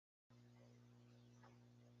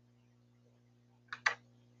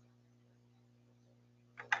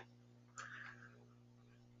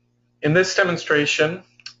In this demonstration,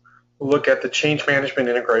 we'll look at the change management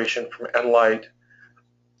integration from Nlyte.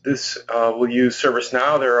 This will use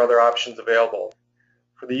ServiceNow. There are other options available.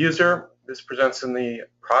 For the user, this presents in the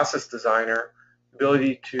process designer the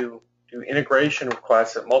ability to do integration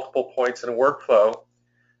requests at multiple points in a workflow,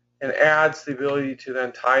 and adds the ability to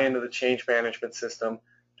then tie into the change management system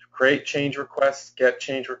to create change requests, get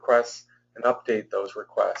change requests, and update those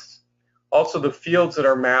requests. Also, the fields that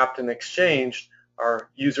are mapped and exchanged are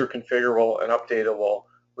user configurable and updatable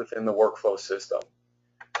within the workflow system.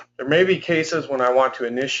 There may be cases when I want to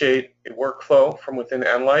initiate a workflow from within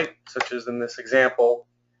Nlyte, such as in this example,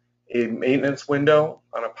 a maintenance window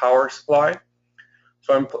on a power supply.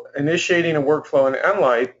 So I'm initiating a workflow in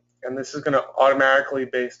Nlyte, and this is going to automatically,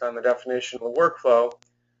 based on the definition of the workflow,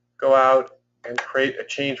 go out and create a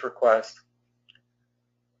change request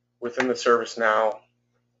within the ServiceNow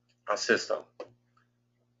system.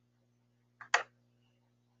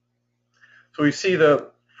 So we see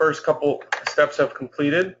the first couple steps have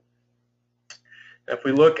completed. If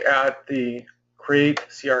we look at the create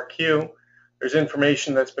CRQ, there's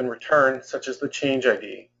information that's been returned, such as the change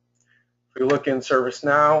ID. If we look in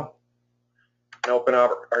ServiceNow and open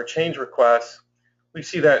up our change request, we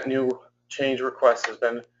see that new change request has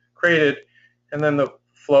been created, and then the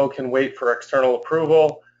flow can wait for external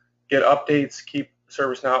approval, get updates, keep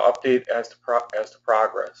ServiceNow update as to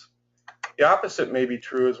progress. The opposite may be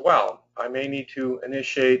true as well. I may need to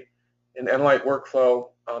initiate an Nlyte workflow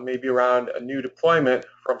maybe around a new deployment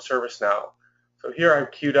from ServiceNow. So here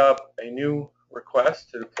I've queued up a new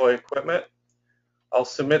request to deploy equipment. I'll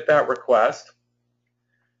submit that request.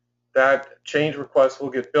 That change request will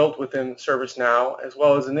get built within ServiceNow, as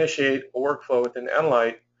well as initiate a workflow within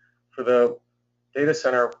Nlyte for the data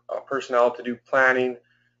center personnel to do planning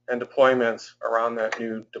and deployments around that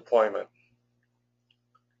new deployment.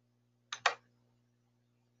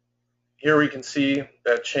 Here we can see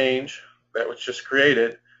that change that was just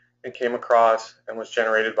created and came across and was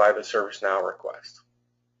generated by the ServiceNow request.